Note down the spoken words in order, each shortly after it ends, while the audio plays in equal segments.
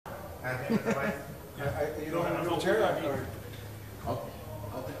You don't want to chair or?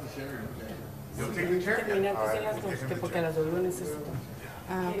 I'll take the chair. You'll take the chair? Termina que son las dos, que porque las dos lo necesito.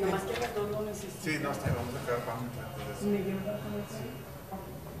 Ah, Y nomás que las dos lo necesito. Sí, no, está, vamos a quedar para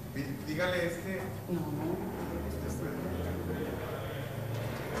dígale No.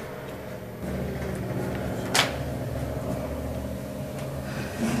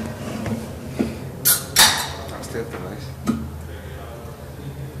 Usted, ¿verdad?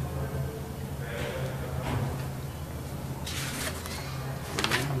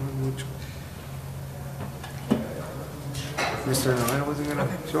 Mr. Noel wasn't gonna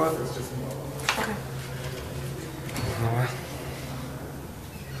show up. Okay. Noel.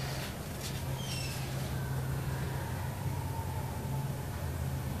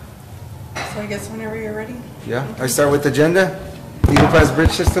 So I guess whenever you're ready. Yeah, I start with the agenda. Eagle Pass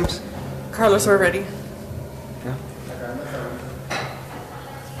Bridge Systems. Carlos, we're ready. Yeah.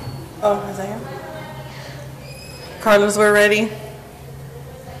 Oh, Isaiah? Carlos, we're ready.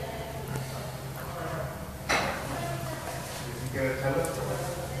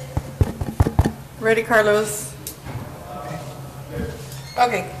 Ready, Carlos?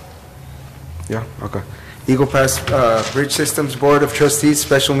 Okay. Yeah, okay. Eagle Pass Bridge Systems Board of Trustees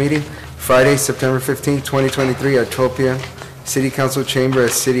Special Meeting, Friday, September 15, 2023 at 12 p.m. City Council Chamber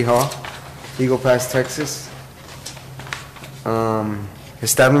at City Hall, Eagle Pass, Texas.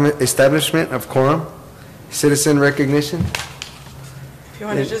 Establishment of quorum, citizen recognition. If you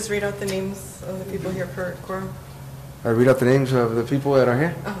want to just read out the names of the people here for quorum. I read out the names of the people that are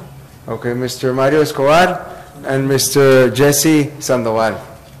here. Oh. Okay, Mr. Mario Escobar and Mr. Jesse Sandoval.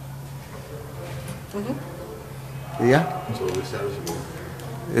 Yeah?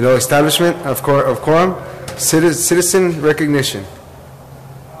 Establishment of quorum, citizen recognition.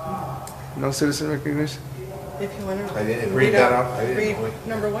 No citizen recognition? If you want to I didn't read that out. I didn't read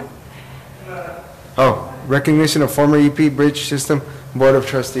know. number one. Oh, recognition of former EP Bridge System Board of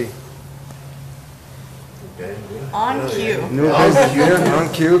Trustee. On cue. New business, yeah, on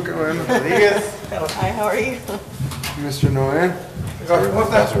cue. Bueno. Hi, how are you? Mr. Noel.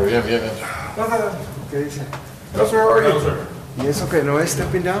 ¿Qué dice? ¿Y eso que no es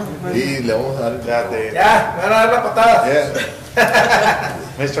stepping down? Y le vamos a dar Ya, me van a dar la patada. Yeah.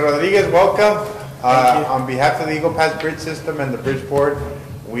 Mr. Rodriguez, welcome. On behalf of the Eagle Pass Bridge System and the Bridge Board,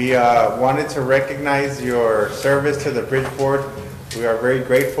 we wanted to recognize your service to the Bridge Board. We are very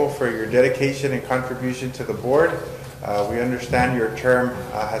grateful for your dedication and contribution to the board. We understand your term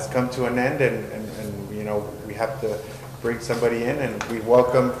has come to an end, and you know we have to bring somebody in, and we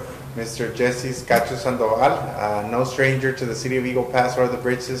welcome Mr. Jesse Cacho Sandoval, no stranger to the city of Eagle Pass or the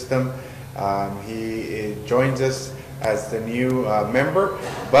bridge system. He joins us as the new member,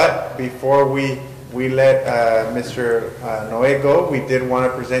 but before we let Mr. Noé go, we did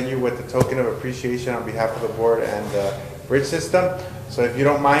want to present you with a token of appreciation on behalf of the board and the bridge system. So if you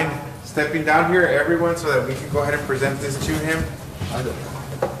don't mind stepping down here, everyone, so that we can go ahead and present this to him.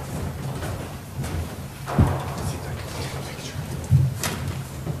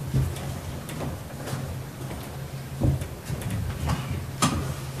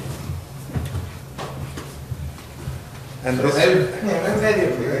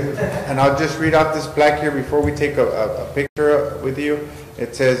 And I'll just read out this plaque here before we take a picture with you.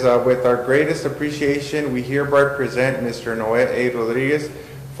 It says, with our greatest appreciation, we hereby present Mr. Noel A. Rodriguez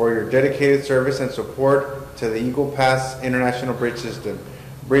for your dedicated service and support to the Eagle Pass International Bridge System.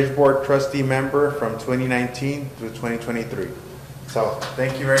 Bridge Board Trustee Member from 2019 through 2023. So,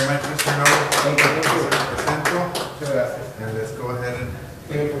 thank you very much, Mr. Noel. Thank you. And let's go ahead and...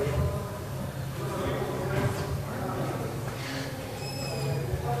 Thank you.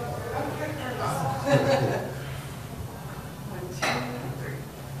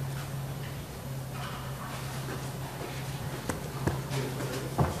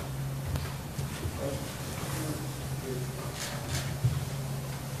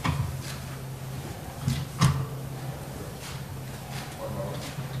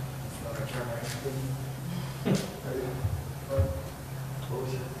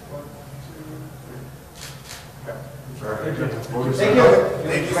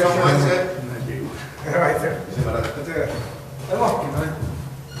 Thank you so much, sir. All right, sir.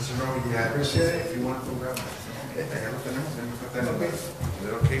 Mr. Rowe, yeah, appreciate it. If you want to grab it. Okay, ya lo tenemos. Let me put that in a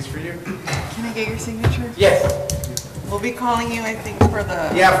little case for you. Can I get your signature? Yes. We'll be calling you, I think, for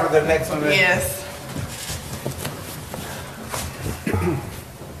the... Yeah, for the next one. Yes.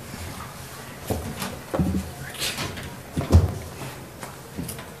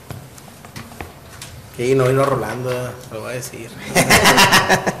 Sí, no vino Rolando, se lo voy a decir.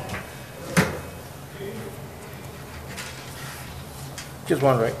 Just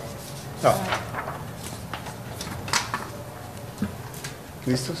one, right?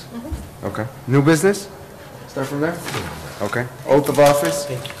 Listos? Okay. New business? Start from there? Okay. Oath of office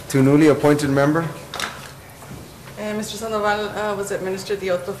to newly appointed member. And Mr. Sandoval was administered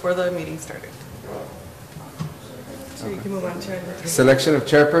the oath before the meeting started. So you can move on to item 3. Selection of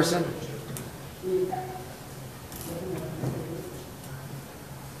chairperson.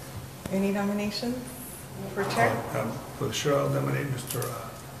 Any nominations for chair? For sure, I'll nominate Mr.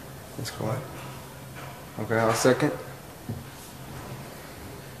 Let's go on. Okay, I'll second.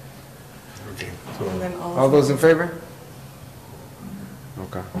 And then All those in favor?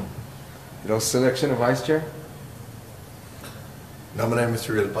 Okay. Those selection of vice chair? Nominate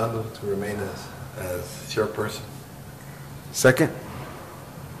Mr. Villalpando to remain as chairperson. Second?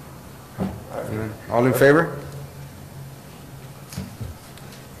 And then all in favor?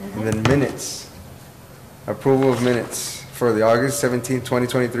 And then minutes. Approval of minutes for the August 17,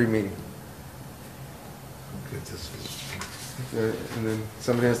 2023 meeting. And then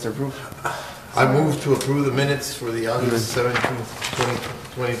somebody has to approve? I move to approve the minutes for the August 17th,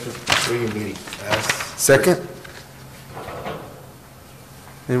 2023 meeting. As Second?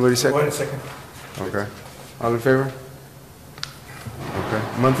 Anybody second? One second. Okay. All in favor? Okay.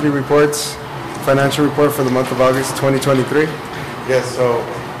 Monthly reports, financial report for the month of August 2023. Yes, so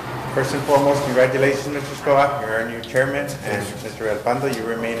first and foremost, congratulations, Mr. Escobar, you're our new chairman, and Mr. Alpando, you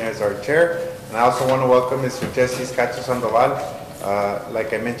remain as our chair. And I also want to welcome Mr. Jesse Cacho Sandoval.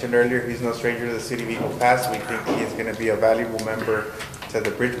 Like I mentioned earlier, he's no stranger to the city of Eagle Pass. We think he is going to be a valuable member to the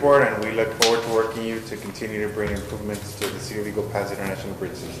bridge board, and we look forward to working you to continue to bring improvements to the city of Eagle Pass International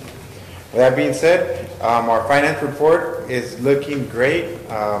Bridge System. With that being said, our finance report is looking great.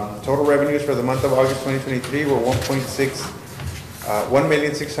 Total revenues for the month of August 2023 were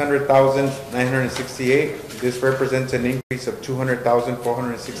 $1,600,968. This represents an increase of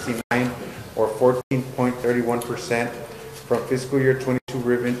 $200,469 or 14.31% from fiscal year 22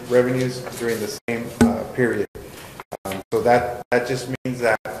 revenues during the same period. So that just means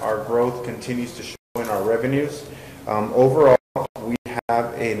that our growth continues to show in our revenues. Overall, we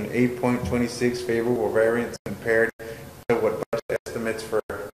have an 8.26 favorable variance compared to what budget estimates for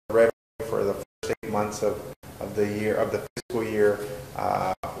revenue for the first 8 months of the year, of the fiscal year,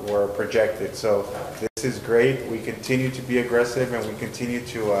 were projected. So this is great. We continue to be aggressive, and we continue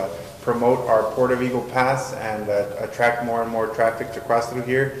to promote our Port of Eagle Pass and attract more and more traffic to cross through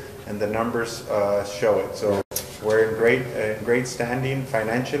here, and the numbers show it. So we're in great standing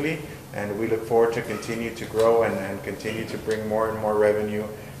financially, and we look forward to continue to grow and continue to bring more and more revenue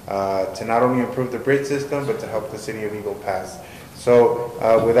to not only improve the bridge system, but to help the city of Eagle Pass. So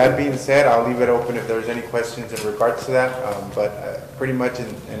with that being said, I'll leave it open if there's any questions in regards to that. But pretty much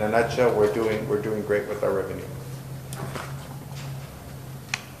in a nutshell, we're doing great with our revenue.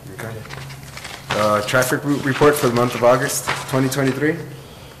 Okay. Traffic route report for the month of August 2023.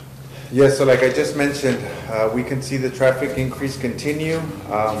 Yes, so like I just mentioned, we can see the traffic increase continue.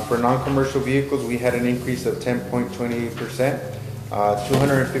 For non-commercial vehicles, we had an increase of 10.28%,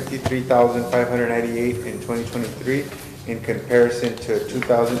 253,598 in 2023 in comparison to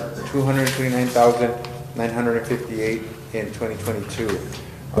 229,958 in 2022.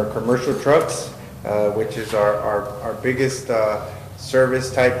 Our commercial trucks, which is our biggest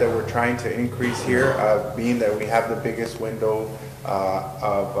service type that we're trying to increase here, being that we have the biggest window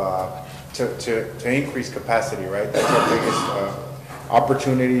to increase capacity, right? That's our biggest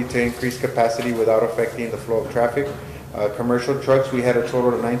opportunity to increase capacity without affecting the flow of traffic. Commercial trucks, we had a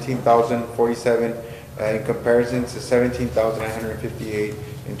total of 19,047 in comparison to 17,958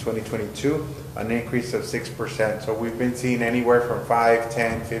 in 2022, an increase of 6%. So we've been seeing anywhere from 5,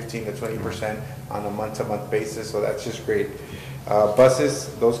 10, 15 to 20% on a month-to-month basis, so that's just great. Buses,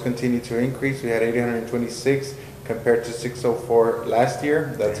 those continue to increase. We had 826 compared to 604 last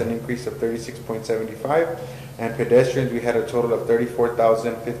year. That's an increase of 36.75. And pedestrians, we had a total of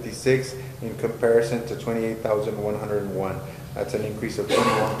 34,056 in comparison to 28,101. That's an increase of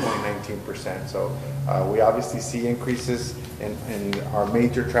 21.19%. So we obviously see increases in our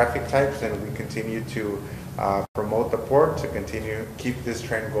major traffic types, and we continue to promote the port to keep this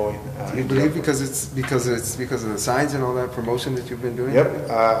trend going. Do you believe because of the signs and all that promotion that you've been doing? Yep.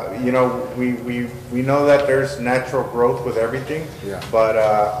 You know, we know that there's natural growth with everything. Yeah. But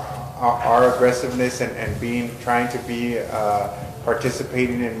our aggressiveness and trying to be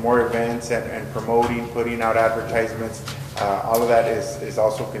participating in more events and promoting, putting out advertisements, all of that is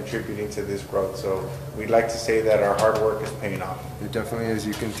also contributing to this growth. So we'd like to say that our hard work is paying off. It definitely is,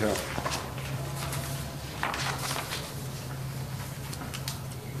 you can tell.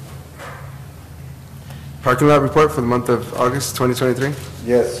 Parking lot report for the month of August 2023.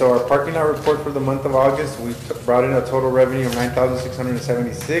 Yes, so our parking lot report for the month of August, we brought in a total revenue of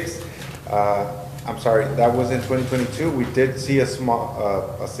 9,676. I'm sorry, that was in 2022. We did see a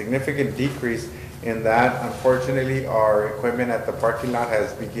significant decrease in that. Unfortunately, our equipment at the parking lot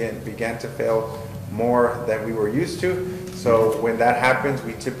has began to fail more than we were used to. So when that happens,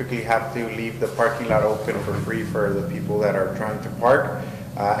 we typically have to leave the parking lot open for free for the people that are trying to park.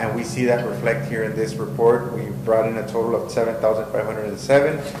 And we see that reflect here in this report. We brought in a total of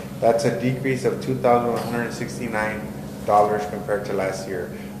 7,507. That's a decrease of $2,169 compared to last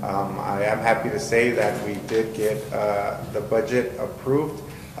year. I am happy to say that we did get the budget approved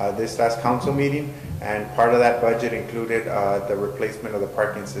this last council meeting, and part of that budget included the replacement of the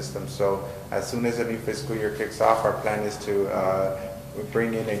parking system. So as soon as the new fiscal year kicks off, our plan is to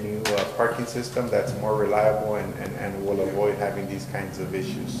bring in a new parking system that's more reliable and will avoid having these kinds of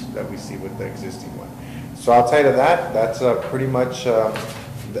issues that we see with the existing one. So outside of that, that's pretty much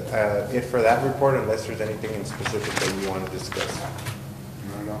it for that report, unless there's anything in specific that you want to discuss. Not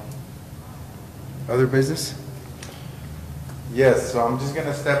at all. Other business? Yes, so I'm just going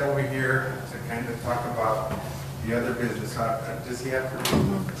to step over here to kind of talk about the other business. Does he have to?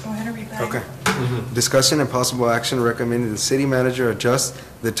 Go ahead and read that. Okay. Discussion and possible action recommending the city manager adjust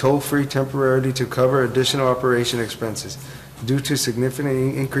the toll-free temporarily to cover additional operation expenses due to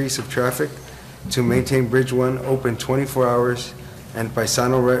significant increase of traffic to maintain Bridge 1 open 24 hours and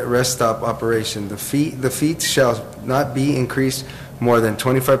Paisano rest stop operation. The fee shall not be increased more than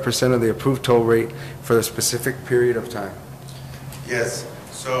 25% of the approved toll rate for a specific period of time. Yes,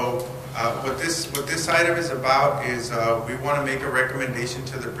 so what this item is about is we want to make a recommendation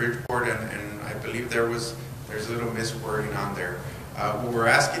to the Bridge Board, and I believe there's a little miswording on there. What we're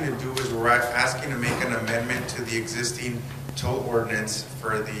asking to do is we're asking to make an amendment to the existing toll ordinance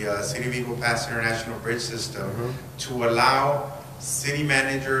for the City of Eagle Pass International Bridge System to allow city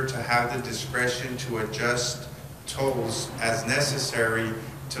manager to have the discretion to adjust tolls as necessary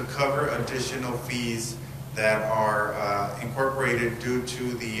to cover additional fees that are incorporated due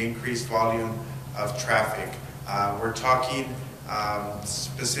to the increased volume of traffic. We're talking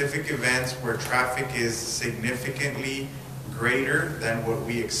specific events where traffic is significantly greater than what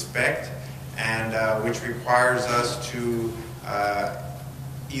we expect, and which requires us to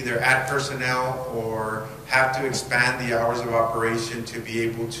either add personnel or have to expand the hours of operation to be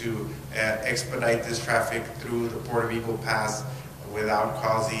able to expedite this traffic through the Port of Eagle Pass without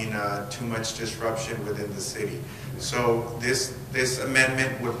causing too much disruption within the city. So this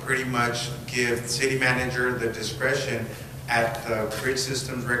amendment would pretty much give city manager the discretion at the bridge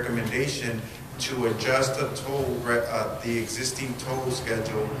system's recommendation to adjust the existing toll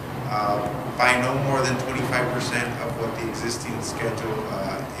schedule by no more than 25% of what the existing schedule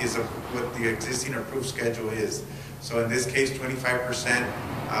is, what the existing approved schedule is. So in this case, 25%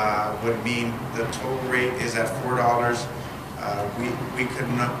 would mean the toll rate is at $4. We could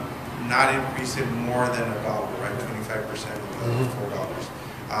not increase it more than $1, right? 25% of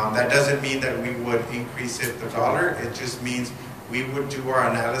 $4. That doesn't mean that we would increase it the dollar. It just means we would do our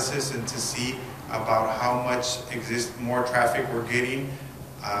analysis and to see about how much more traffic we're getting,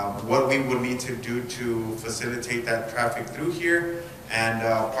 what we would need to do to facilitate that traffic through here. And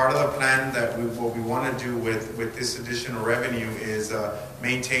part of the plan that what we want to do with this additional revenue is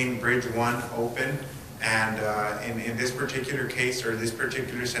maintain Bridge 1 open. And in this particular case, or this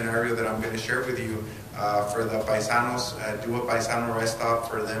particular scenario that I'm going to share with you, for the Paisanos, do a Paisano rest stop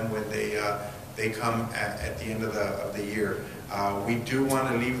for them when they come at the end of the year. We do want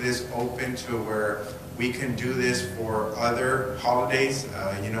to leave this open to where we can do this for other holidays.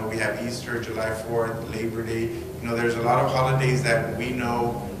 You know, we have Easter, July 4th, Labor Day. You know, there's a lot of holidays that we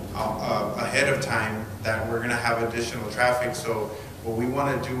know ahead of time that we're going to have additional traffic. So what we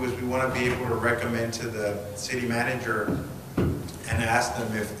want to do is we want to be able to recommend to the city manager and ask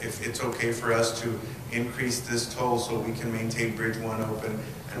them if it's okay for us to increase this toll so we can maintain Bridge 1 open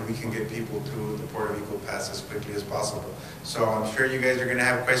and we can get people through the Port of Eagle Pass as quickly as possible. So I'm sure you guys are going to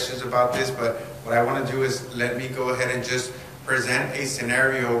have questions about this, but what I want to do is let me go ahead and just present a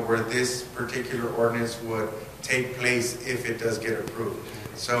scenario where this particular ordinance would take place if it does get approved.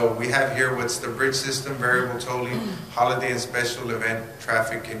 So we have here what's the bridge system, variable tolling, holiday and special event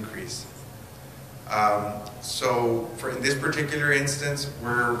traffic increase. So in this particular instance,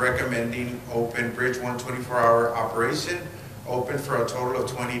 we're recommending open Bridge 1 24-hour operation, open for a total of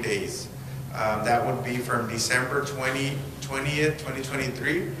 20 days. That would be from December 20th,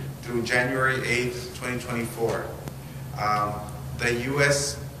 2023 through January 8th, 2024. The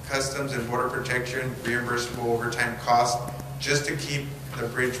U.S. Customs and Border Protection reimbursable overtime cost just to keep the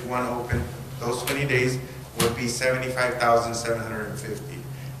Bridge 1 open those 20 days would be $75,750.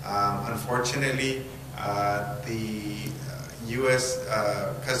 Unfortunately, the U.S.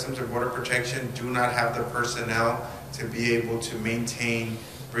 Customs and Border Protection do not have the personnel to be able to maintain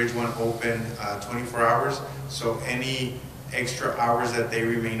Bridge 1 open 24 hours. So any extra hours that they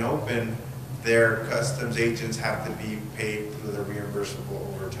remain open, their customs agents have to be paid through the reimbursable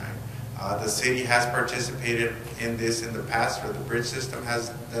overtime. The city has participated in this in the past, or the bridge system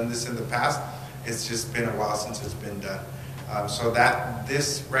has done this in the past. It's just been a while since it's been done. So that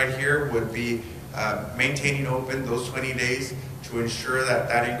this right here would be maintaining open those 20 days to ensure that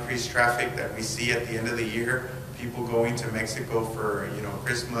that increased traffic that we see at the end of the year, people going to Mexico for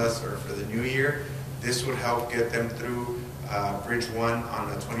Christmas or for the New Year, this would help get them through Bridge 1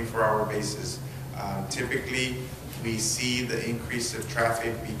 on a 24-hour basis. Typically, we see the increase of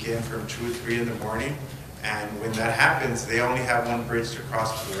traffic begin from 2 or 3 in the morning, and when that happens, they only have one bridge to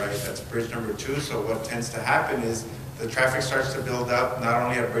cross to, right? That's bridge number 2. So what tends to happen is the traffic starts to build up not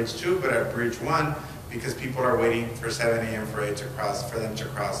only at Bridge 2 but at Bridge 1, because people are waiting for 7 a.m. for them to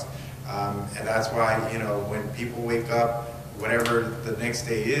cross. And that's why, when people wake up, whatever the next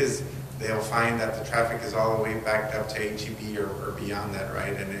day is, they'll find that the traffic is all the way backed up to HEB or beyond that,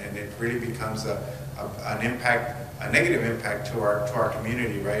 right? And it really becomes a negative impact to our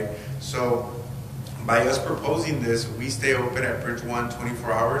community, right? So by us proposing this, we stay open at Bridge 1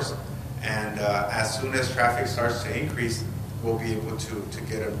 24 hours, and as soon as traffic starts to increase, we'll be able to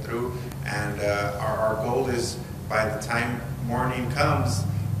get them through. And our goal is, by the time morning comes,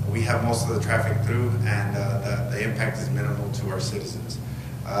 we have most of the traffic through, and the impact is minimal to our citizens.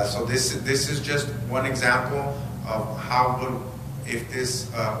 So this is just one example of if this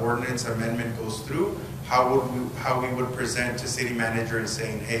ordinance amendment goes through, how we would present to city manager and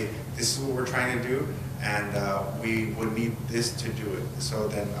saying, hey, this is what we're trying to do, and we would need this to do it. So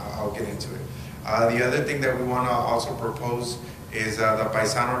then I'll get into it. The other thing that we want to also propose is the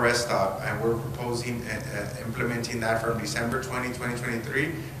Paisano Rest Stop, and we're proposing implementing that from December 20,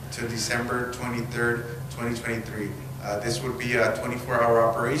 2023 to December 23rd, 2023. This would be a 24-hour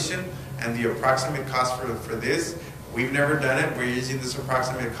operation, and the approximate cost for this, we've never done it. We're using this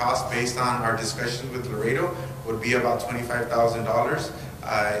approximate cost based on our discussions with Laredo, would be about $25,000.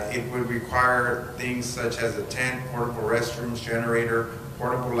 It would require things such as a tent, portable restrooms, generator,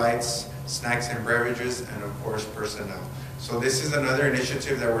 portable lights, snacks and beverages, and of course personnel. So this is another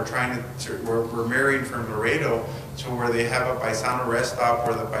initiative that we're trying we're marrying from Laredo to where they have a Paisano Rest Stop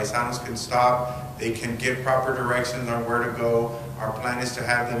where the Paisanos can stop, they can get proper directions on where to go. Our plan is to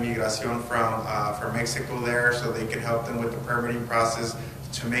have the Migración from Mexico there, so they can help them with the permitting process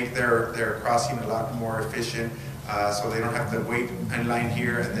to make their crossing a lot more efficient, so they don't have to wait in line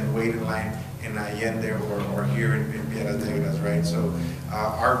here and then wait in line in Allende or here in Piedras Negras, right? So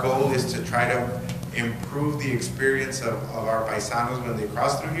our goal is to try to improve the experience of our paisanos when they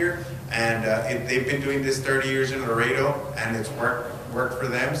cross through here, and they've been doing this 30 years in Laredo, and it's worked for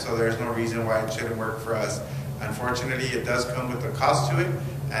them, so there's no reason why it shouldn't work for us. Unfortunately, it does come with a cost to it,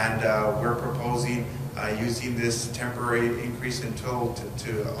 and we're proposing using this temporary increase in toll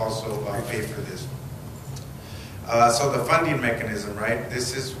to also pay for this. So the funding mechanism, right?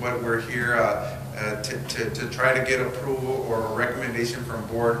 This is what we're here to try to get approval or a recommendation from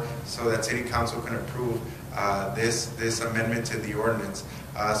board so that City Council can approve this amendment to the ordinance.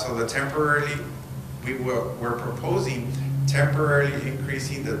 So we're proposing temporarily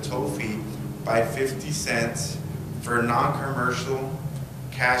increasing the toll fee by 50 cents for non-commercial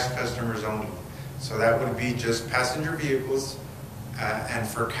cash customers only. So that would be just passenger vehicles and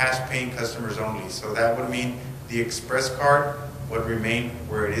for cash paying customers only. So that would mean the express card would remain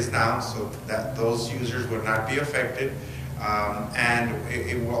where it is now, so that those users would not be affected. And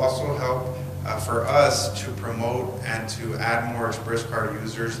it will also help for us to promote and to add more express card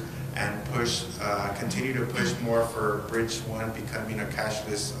users and continue to push more for Bridge 1 becoming a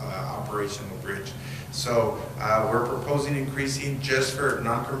cashless operational bridge. So we're proposing increasing just for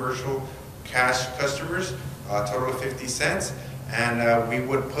non-commercial cash customers, a total of 50 cents. And we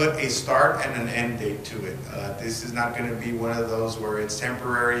would put a start and an end date to it. This is not going to be one of those where it's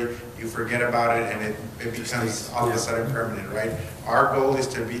temporary, you forget about it, and it becomes all of a sudden permanent, right? Our goal is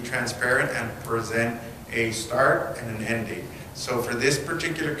to be transparent and present a start and an end date. So for this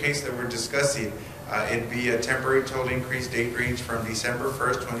particular case that we're discussing, it'd be a temporary total increase date range from December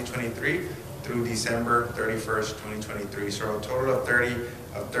 1st, 2023 through December 31st, 2023. So a total of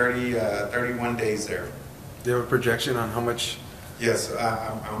 31 days there. Do you have a projection on how much? Yes,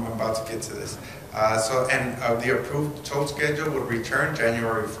 I'm about to get to this. The approved toll schedule would return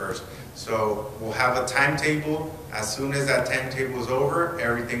January 1st. So we'll have a timetable. As soon as that timetable is over,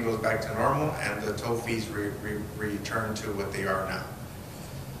 everything goes back to normal and the toll fees return to what they are now.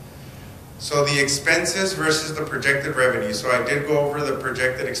 So the expenses versus the projected revenue. So I did go over the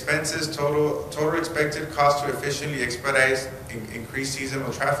projected expenses. Total expected cost to efficiently expedite increased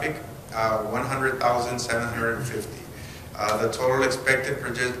seasonal traffic, 100,750. The total expected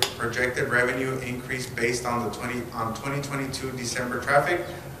projected revenue increase based on the 2022 December traffic,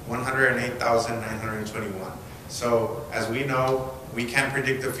 108,921. So as we know, we can't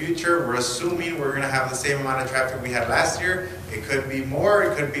predict the future. We're assuming we're going to have the same amount of traffic we had last year. It could be more,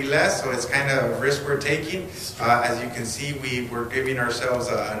 it could be less, so it's kind of a risk we're taking. As you can see, we're giving ourselves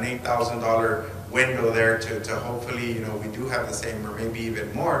an $8,000 window there to hopefully, we do have the same or maybe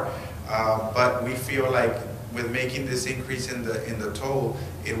even more. But we feel like with making this increase in the toll,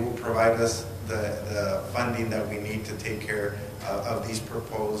 it will provide us the funding that we need to take care of these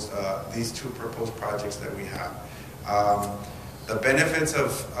two proposed projects that we have. The benefits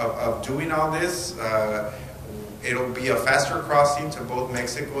of doing all this, it'll be a faster crossing to both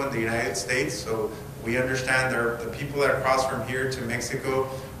Mexico and the United States. So we understand the people that cross from here to Mexico,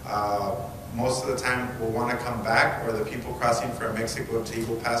 most of the time will want to come back, or the people crossing from Mexico to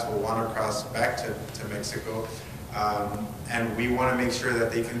Eagle Pass will want to cross back to Mexico. And we want to make sure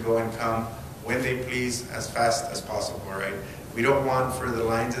that they can go and come when they please as fast as possible, right? We don't want for the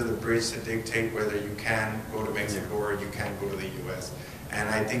lines of the bridge to dictate whether you can go to Mexico or you can go to the U.S. And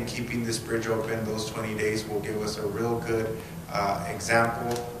I think keeping this bridge open those 20 days will give us a real good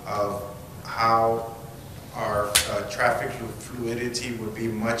example of how our traffic fluidity would be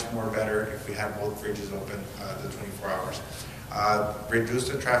much more better if we had both bridges open the 24 hours. Reduce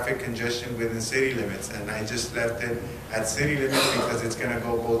the traffic congestion within city limits, and I just left it at city limits because it's going to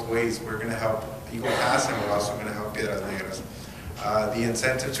go both ways. We're going to help Eagle Pass, and we're also going to help Piedras Negras. The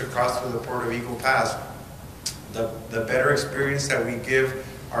incentive to cross through the port of Eagle Pass, the better experience that we give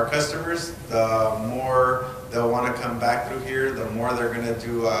our customers, the more they'll want to come back through here, the more they're going to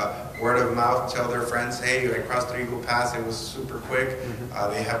do word of mouth, tell their friends, hey, I crossed through Eagle Pass, it was super quick.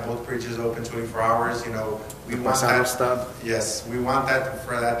 They have both bridges open 24 hours. We want that. Yes, we want that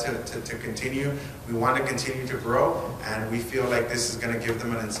for that to continue. We want to continue to grow, and we feel like this is going to give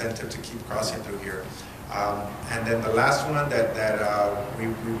them an incentive to keep crossing through here. And then the last one that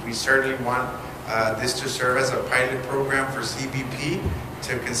we certainly want this to serve as a pilot program for CBP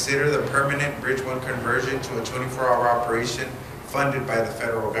to consider the permanent Bridge 1 conversion to a 24-hour operation funded by the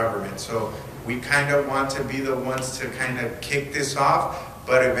federal government. So we kind of want to be the ones to kind of kick this off,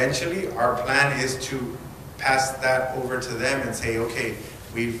 but eventually our plan is to pass that over to them and say, okay,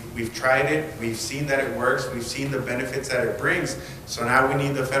 we've tried it, we've seen that it works, we've seen the benefits that it brings, so now we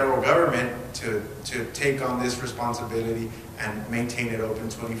need the federal government to take on this responsibility and maintain it open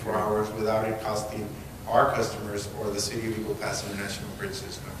 24 hours without it costing our customers or the City of Eagle Pass International Bridge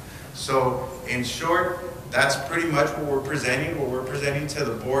System. So in short, that's pretty much what we're presenting. What we're presenting to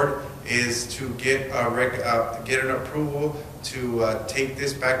the board is to get an approval to take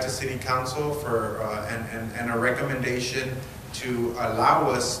this back to City Council for and a recommendation to allow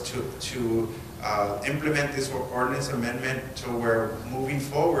us to implement this ordinance amendment to where moving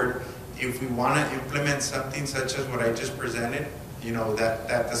forward, if we want to implement something such as what I just presented,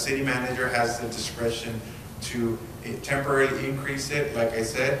 that the city manager has the discretion to temporarily increase it, like I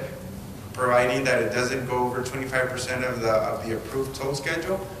said, providing that it doesn't go over 25% of the approved toll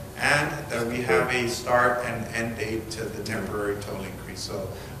schedule, and that we have a start and end date to the temporary toll increase. So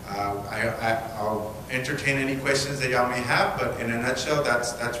I'll entertain any questions that y'all may have, but in a nutshell,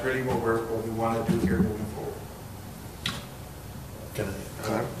 that's really what we want to do here moving forward.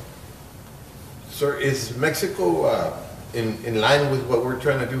 Sir, is Mexico in line with what we're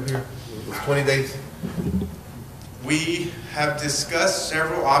trying to do here? 20 days? We have discussed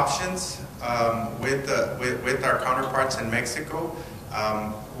several options with our counterparts in Mexico.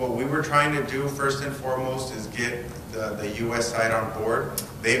 What we were trying to do first and foremost is get the U.S. side on board.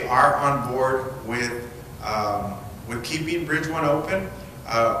 They are on board with keeping Bridge 1 open.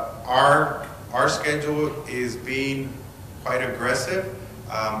 Our schedule is being quite aggressive.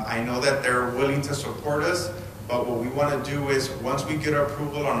 I know that they're willing to support us, but what we want to do is once we get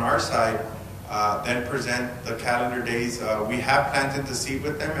approval on our side, then present the calendar days. We have planted the seed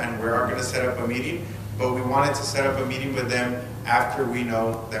with them, and we are going to set up a meeting, but we wanted to set up a meeting with them after we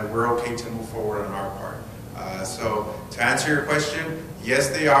know that we're okay to move forward on our part. So to answer your question, yes,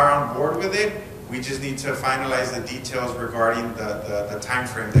 they are on board with it. We just need to finalize the details regarding the time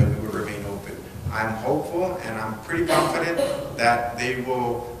frame that we would remain open. I'm hopeful and I'm pretty confident that they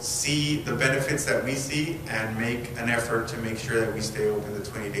will see the benefits that we see and make an effort to make sure that we stay open the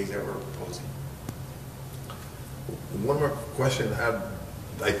 20 days that we're proposing. One more question.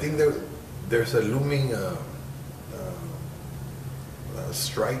 I think there's a looming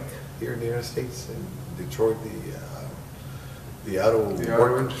strike here in the United States, in Detroit, the auto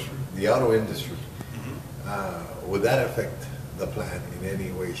industry. The auto industry. Would that affect the plan in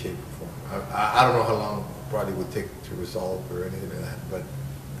any way, shape, or form? I don't know how long it probably would take to resolve or anything like that, but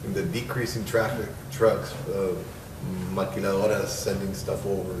in the decrease in traffic, trucks, maquiladoras sending stuff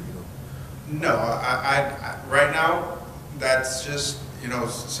over, you know. No, I right now, that's just, you know,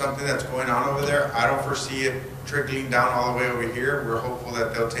 something that's going on over there. I don't foresee it trickling down all the way over here. We're hopeful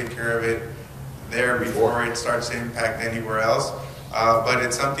that they'll take care of it there before it starts to impact anywhere else. But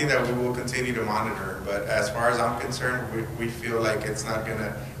it's something that we will continue to monitor. But as far as I'm concerned, we feel like it's not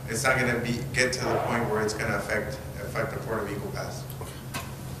gonna get to the point where it's gonna affect the Port of Eagle Pass.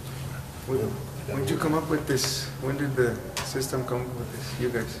 When did you come up with this? When did the system come up with this? You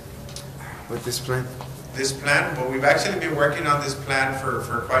guys, with this plan? This plan, well, we've actually been working on this plan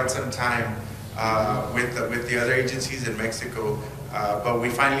for quite some time with the other agencies in Mexico, but we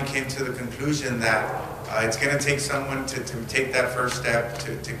finally came to the conclusion that it's going to take someone to take that first step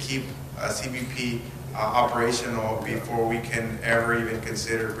to keep CBP operational before we can ever even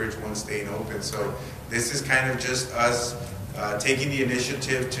consider Bridge 1 staying open. So this is kind of just us taking the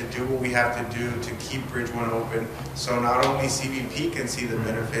initiative to do what we have to do to keep Bridge 1 open, so not only CBP can see the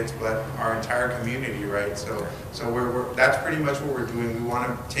benefits, but our entire community, right? So that's pretty much what we're doing. We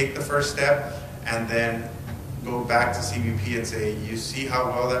want to take the first step and then go back to CBP and say, you see how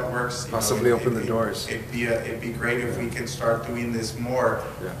well that works? Possibly open the doors. It'd be great if we can start doing this more,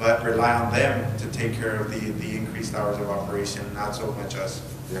 but rely on them to take care of the increased hours of operation, not so much us.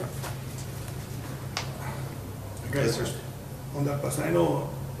 Yeah. Yes, sir. On that Pasano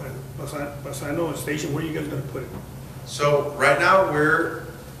station, where are you guys gonna put it? So right now we're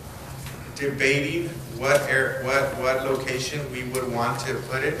debating what location we would want to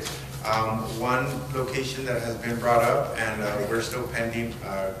put it. One location that has been brought up, and we're still pending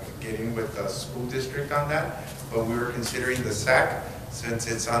getting with the school district on that, but we were considering the SAC since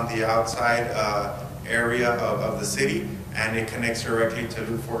it's on the outside area of the city and it connects directly to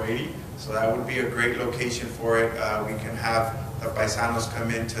Loop 480. So that would be a great location for it. We can have the paisanos come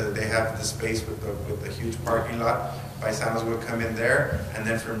into, they have the space with the huge parking lot. Paisanos would come in there, and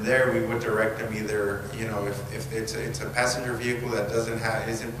then from there we would direct them either, you know, if it's a passenger vehicle that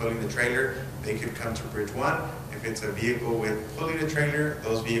isn't pulling the trailer, they could come to Bridge 1. If it's a vehicle with pulling a trailer,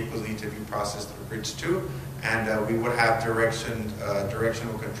 those vehicles need to be processed through Bridge 2, and we would have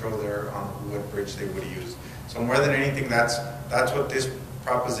directional control there on what bridge they would use. So more than anything, that's what this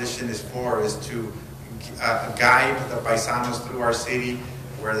proposition is for, is to guide the paisanos through our city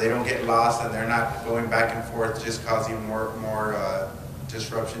where they don't get lost and they're not going back and forth, just causing more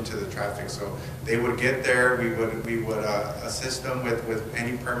disruption to the traffic. So they would get there, we would assist them with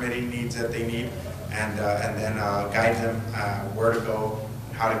any permitting needs that they need, and then guide them where to go,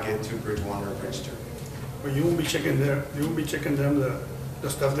 how to get to Bridge 1 or Bridge 2. But you won't be checking them, the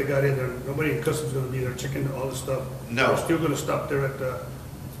stuff they got in there. Nobody in customs is gonna be there checking all the stuff. No. They're still gonna stop there at the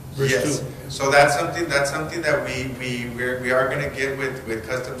Bridge 2. Yes, so that's something that we are going to get with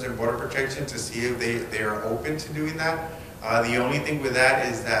Customs and Border Protection to see if they are open to doing that. The only thing with that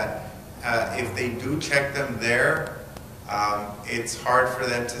is that if they do check them there, it's hard for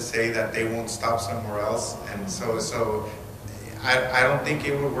them to say that they won't stop somewhere else, and so I don't think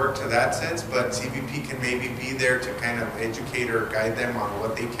it would work to that sense, but CBP can maybe be there to kind of educate or guide them on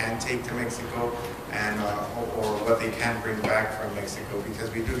what they can take to Mexico and or what they can bring back from Mexico,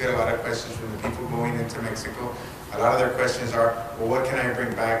 because we do get a lot of questions from the people going into Mexico. A lot of their questions are, well, what can I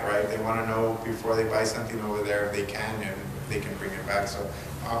bring back, right? They want to know before they buy something over there if they can and if they can bring it back. So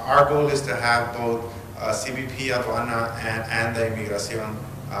our goal is to have both CBP, Aduana, and the Inmigración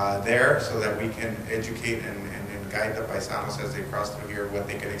there so that we can educate and guide the paisanos as they cross through here what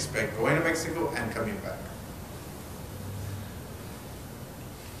they can expect going to Mexico and coming back.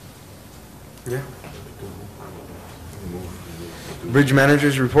 Yeah. Bridge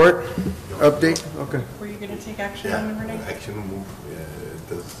managers report, update, okay. Were you gonna take action on it, Renee? Action to move.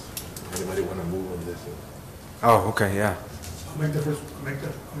 Does anybody want to move on this? Oh, okay, yeah. I'll make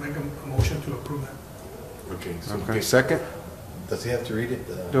a motion to approve that. Okay. So Okay, second? Does he have to read it?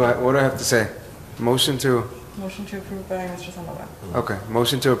 What do I have to say? Motion to, Motion to approve by Mr. Sandoval. okay,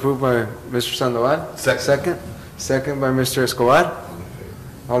 motion to approve by Mr. Sandoval? Second. Second by Mr. Escobar?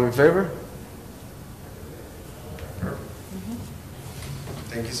 All in favor?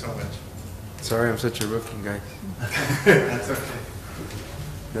 Thank you so much. Sorry, I'm such a rookie, guys. That's okay.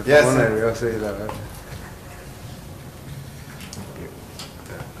 Me Yes, pongo sir. nervioso y la verdad.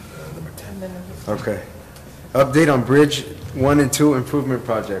 Okay. Update on Bridge 1 and 2 improvement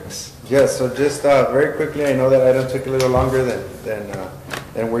projects. Yes, so just very quickly, I know that item took a little longer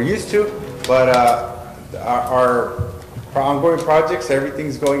than we're used to, but our ongoing projects,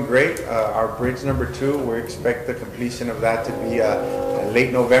 everything's going great. Our bridge number 2, we expect the completion of that to be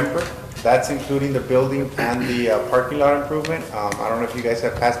late November. That's including the building and the parking lot improvement. I don't know if you guys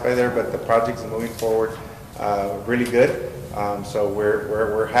have passed by there, but the project's moving forward really good. So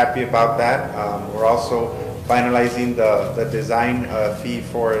we're happy about that. We're also finalizing the design fee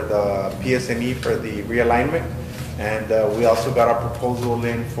for the PSNE for the realignment. And we also got our proposal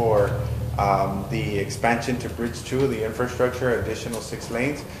in for the expansion to Bridge 2, the infrastructure, additional 6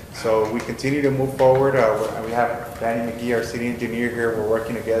 lanes. So we continue to move forward. We have Danny McGee, our city engineer here. We're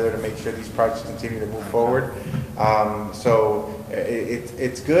working together to make sure these projects continue to move forward. So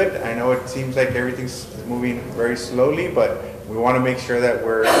it's good. I know it seems like everything's moving very slowly, but we want to make sure that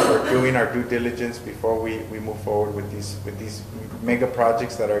we're doing our due diligence before we move forward with these mega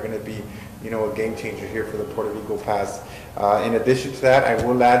projects that are going to be, you know, a game changer here for the Port of Eagle Pass. In addition to that, I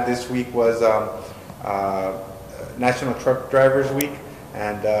will add this week was National Truck Drivers Week,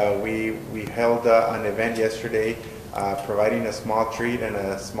 and we held an event yesterday providing a small treat and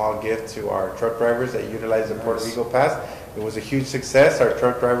a small gift to our truck drivers that utilize the Port of Eagle Pass. It was a huge success. Our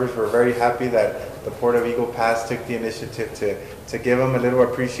truck drivers were very happy that the Port of Eagle Pass took the initiative to give them a little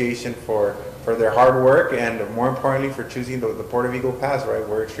appreciation for their hard work, and more importantly for choosing the Port of Eagle Pass, right?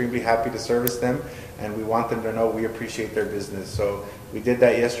 We're extremely happy to service them, and we want them to know we appreciate their business. So we did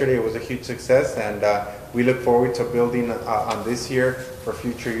that yesterday. It was a huge success, and we look forward to building on this year for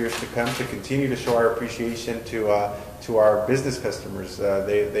future years to come, to continue to show our appreciation to our business customers.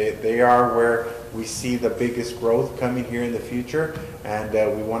 They are where we see the biggest growth coming here in the future, and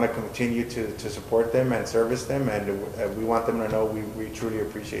we want to continue to support them and service them, and we want them to know we truly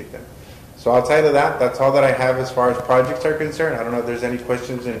appreciate them. So outside of that, that's all that I have as far as projects are concerned. I don't know if there's any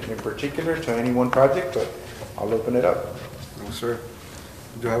questions in particular to any one project, but I'll open it up. No, sir.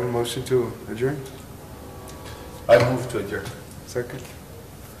 Do I have a motion to adjourn? I move to adjourn. Second?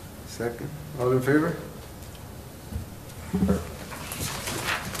 Second. All in favor?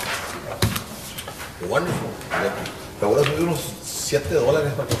 Wonderful. Te voy a subir unos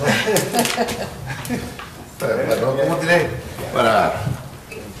 $7 para pasar. ¿Cómo tiene?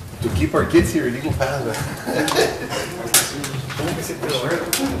 To keep our kids here in Eagle Pass. ¿Cómo que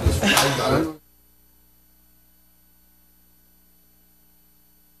 $7?